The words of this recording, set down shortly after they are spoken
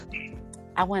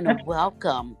I want to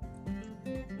welcome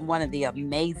one of the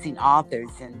amazing authors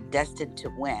in Destined to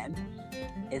Win.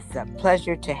 It's a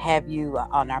pleasure to have you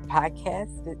on our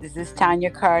podcast. Is this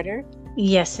Tanya Carter?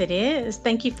 Yes, it is.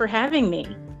 Thank you for having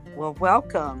me. Well,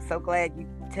 welcome. So glad you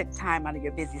took time out of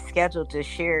your busy schedule to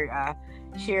share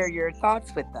your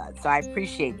thoughts with us. So I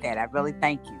appreciate that. I really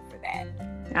thank you for that.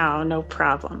 Oh, no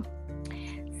problem.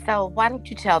 So why don't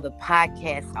you tell the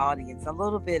podcast audience a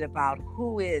little bit about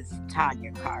who is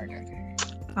Tanya Carter?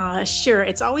 Sure.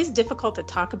 It's always difficult to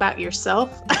talk about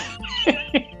yourself.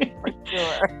 For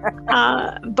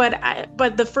sure.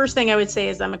 But the first thing I would say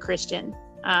is I'm a Christian.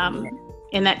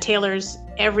 And that tailors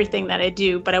everything that I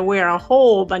do, but I wear a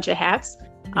whole bunch of hats.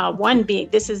 One being,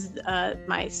 this is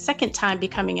my second time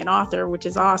becoming an author, which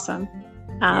is awesome.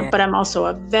 But I'm also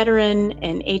a veteran,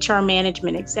 an HR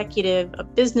management executive, a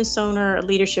business owner, a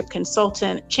leadership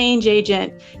consultant, change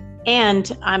agent,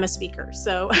 and I'm a speaker.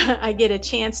 So I get a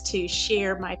chance to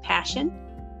share my passion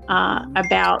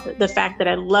about the fact that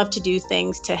I love to do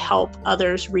things to help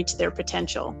others reach their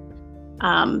potential.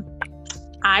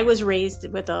 I was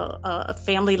raised with a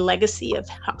family legacy of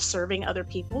serving other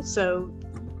people. So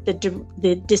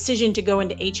the decision to go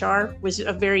into HR was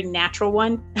a very natural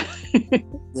one.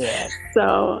 Yeah.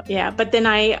 So, yeah. But then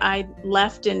I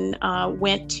left and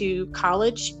went to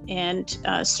college and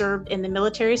served in the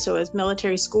military. So it was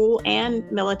military school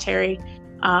and military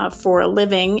for a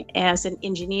living as an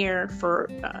engineer for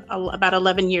about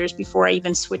 11 years before I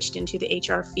even switched into the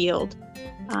HR field.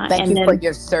 Thank you for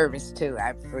your service too.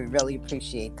 I really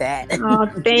appreciate that. Oh,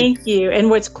 thank you. And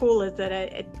what's cool is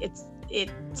that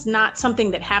it's not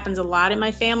something that happens a lot in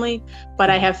my family, but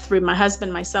I have through my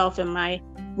husband, myself, and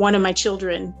one of my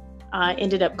children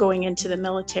ended up going into the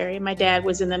military. My dad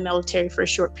was in the military for a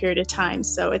short period of time,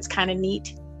 so it's kind of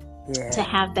neat to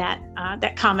have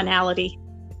that commonality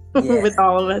with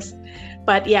all of us.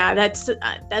 But yeah,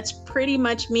 that's pretty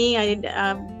much me.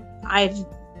 I've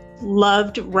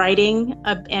loved writing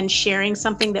and sharing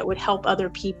something that would help other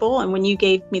people. And when you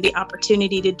gave me the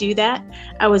opportunity to do that,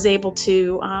 I was able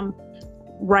to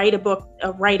write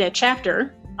a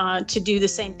chapter to do the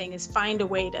same thing, is find a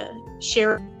way to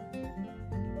share.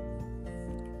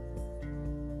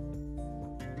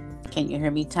 Can you hear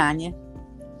me, Tanya?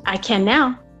 I can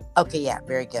now. Okay, yeah,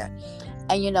 very good.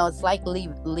 And it's like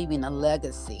leaving a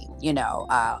legacy.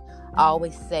 I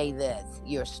always say this: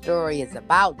 your story is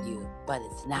about you, but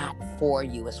it's not for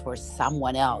you. It's for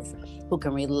someone else who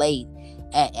can relate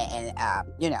and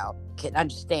can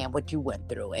understand what you went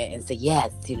through and say,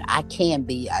 yes, I can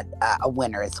be a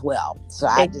winner as well. So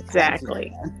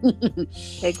exactly.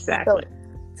 Exactly.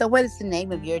 So what is the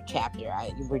name of your chapter?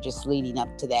 We're just leading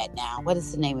up to that now. What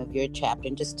is the name of your chapter?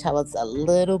 And just tell us a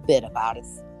little bit about it.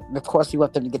 Of course, you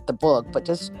want them to get the book, but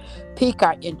just pique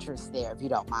our interest there, if you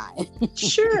don't mind.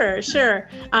 Sure.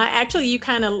 Actually,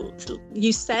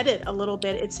 you said it a little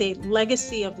bit. It's a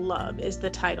Legacy of Love is the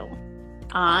title.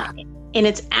 And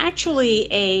it's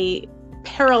actually a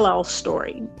parallel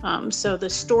story. So the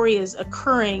story is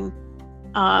occurring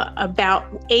about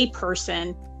a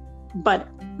person, but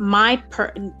my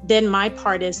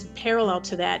part is parallel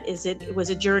to that. It was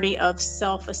a journey of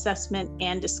self-assessment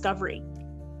and discovery.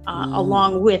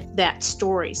 Along with that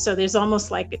story. So there's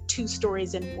almost like two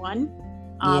stories in one,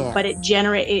 but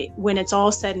when it's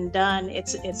all said and done,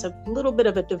 it's a little bit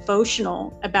of a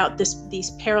devotional about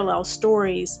these parallel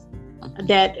stories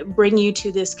that bring you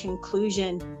to this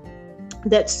conclusion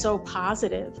that's so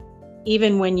positive,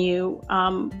 even when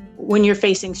you're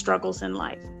facing struggles in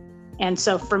life. And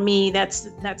so for me, that's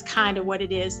kind of what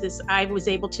it is. I was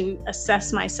able to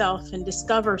assess myself and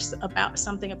discover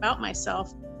something about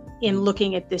myself in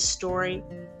looking at this story,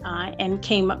 and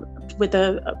came up with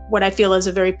what I feel is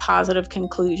a very positive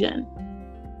conclusion.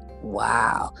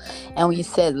 Wow. And when you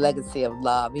said legacy of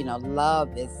love, love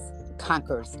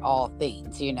conquers all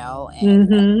things,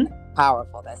 and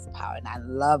powerful. That's power. And I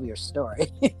love your story.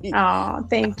 Oh,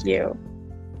 thank you.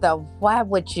 So why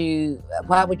would you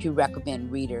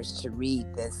recommend readers to read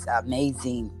this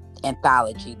amazing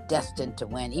anthology, Destined to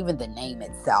Win? Even the name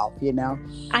itself,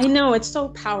 I know, it's so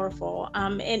powerful,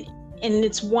 and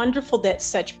it's wonderful that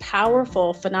such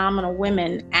powerful, phenomenal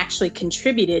women actually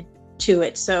contributed to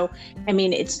it. So I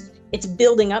mean, it's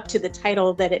building up to the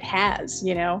title that it has.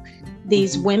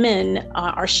 These women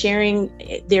are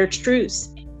sharing their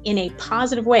truths in a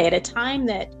positive way at a time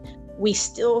that we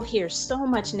still hear so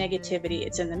much negativity.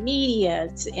 It's in the media,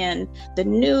 it's in the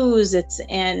news, it's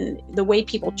in the way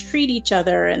people treat each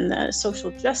other and the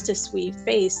social justice we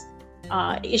face,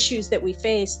 issues that we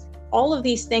face. All of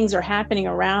these things are happening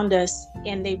around us,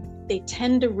 and they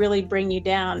tend to really bring you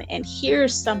down. And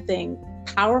here's something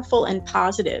powerful and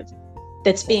positive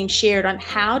that's being shared on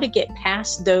how to get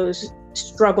past those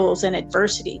struggles and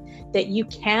adversity, that you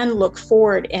can look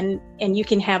forward and you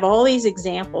can have all these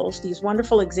examples, these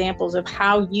wonderful examples of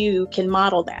how you can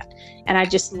model that. And I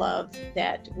just love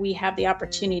that we have the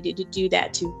opportunity to do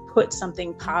that, to put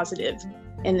something positive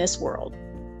in this world.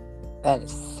 That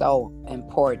is so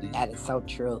important. That is so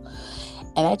true.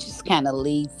 And that just kind of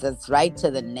leads us right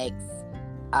to the next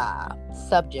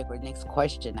subject or next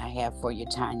question I have for you,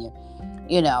 Tanya.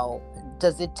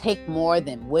 Does it take more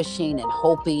than wishing and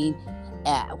hoping?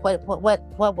 What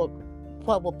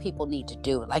will people need to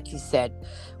do? Like you said,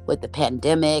 with the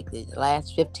pandemic, the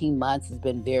last 15 months has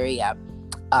been very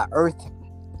earth,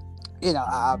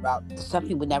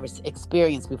 something we never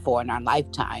experienced before in our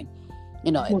lifetime.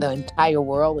 The entire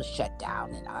world was shut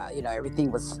down, and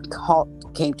everything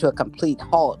came to a complete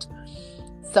halt.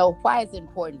 So why is it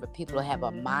important for people to have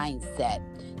a mindset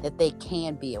that they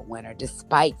can be a winner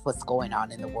despite what's going on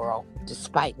in the world,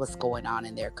 despite what's going on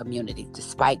in their community,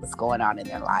 despite what's going on in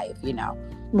their life,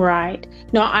 Right.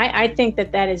 No, I think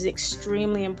that is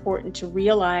extremely important to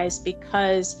realize,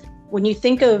 because when you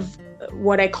think of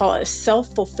what I call a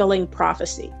self-fulfilling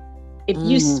prophecy, if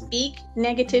you speak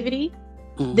negativity,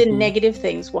 then negative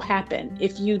things will happen.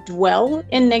 If you dwell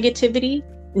in negativity,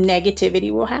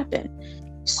 negativity will happen.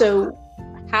 So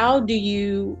how do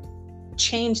you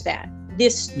change that?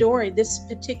 This story, this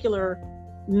particular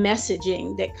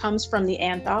messaging that comes from the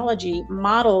anthology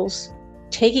models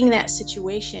taking that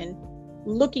situation,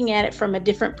 looking at it from a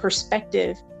different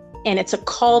perspective, and it's a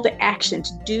call to action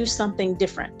to do something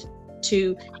different,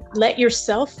 to let your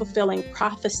self-fulfilling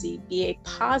prophecy be a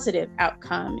positive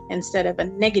outcome instead of a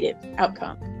negative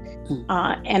outcome.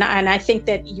 And I think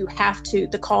that you have to,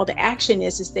 the call to action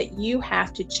is that you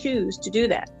have to choose to do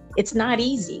that. It's not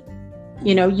easy.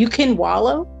 You can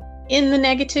wallow in the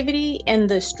negativity and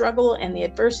the struggle and the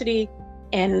adversity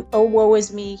and, oh, woe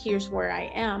is me, here's where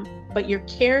I am. But your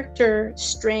character,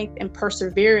 strength, and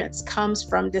perseverance comes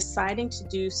from deciding to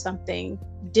do something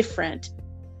different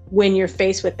when you're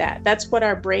faced with that. That's what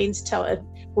our brains tell us.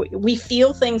 We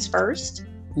feel things first.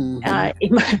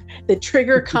 The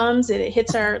trigger comes and it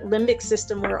hits our limbic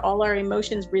system where all our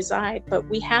emotions reside. But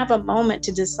we have a moment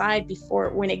to decide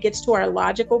when it gets to our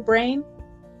logical brain,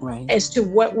 right, as to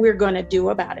what we're going to do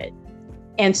about it.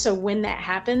 And so when that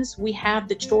happens, we have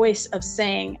the choice of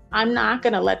saying, I'm not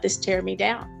going to let this tear me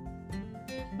down.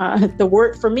 The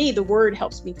word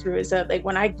helps me through. Is that, like,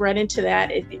 when I run into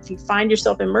that, if you find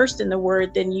yourself immersed in the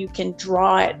word, then you can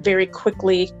draw it very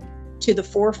quickly to the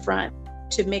forefront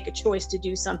to make a choice to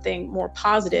do something more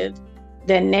positive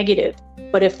than negative.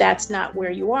 But if that's not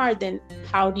where you are, then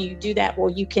how do you do that? Well,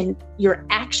 your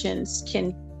actions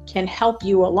can help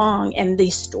you along, and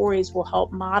these stories will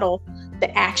help model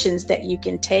the actions that you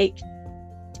can take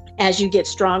as you get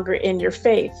stronger in your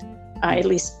faith. At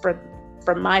least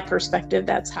from my perspective,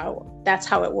 that's how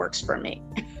it works for me.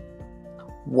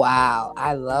 Wow,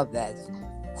 I love that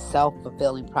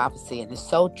self-fulfilling prophecy, and it's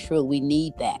so true. We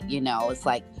need that. It's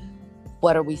like,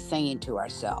 what are we saying to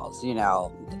ourselves?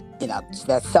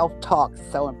 That self-talk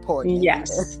is so important.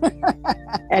 Yes.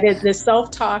 That is, the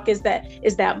self-talk is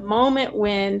that moment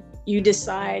when you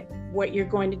decide what you're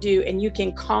going to do, and you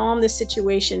can calm the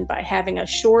situation by having a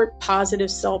short,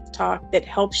 positive self-talk that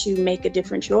helps you make a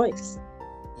different choice.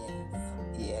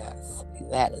 Yes.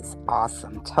 That is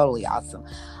awesome. Totally awesome.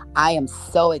 I am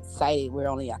so excited. We're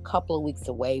only a couple of weeks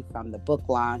away from the book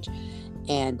launch.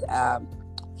 And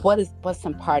what's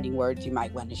some parting words you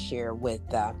might want to share with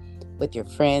your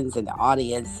friends and the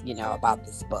audience, about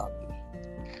this book?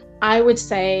 I would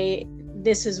say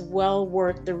this is well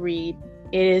worth the read.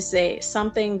 It is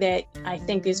something that I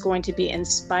think is going to be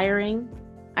inspiring.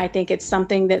 I think it's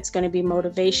something that's going to be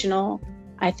motivational.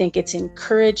 I think it's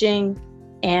encouraging.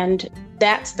 And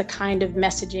that's the kind of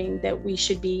messaging that we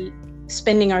should be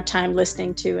spending our time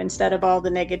listening to instead of all the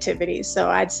negativity. So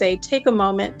I'd say take a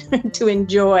moment to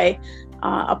enjoy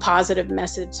a positive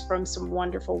message from some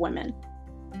wonderful women.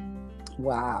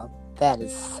 Wow, that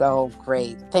is so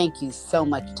great. Thank you so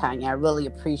much, Tanya. I really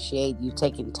appreciate you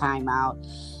taking time out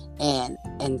and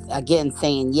again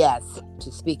saying yes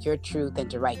to speak your truth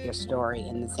and to write your story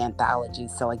in this anthology.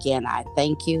 So again, I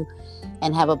thank you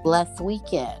and have a blessed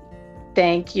weekend.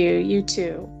 Thank you. You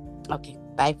too. Okay,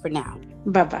 bye for now.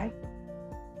 Bye-bye.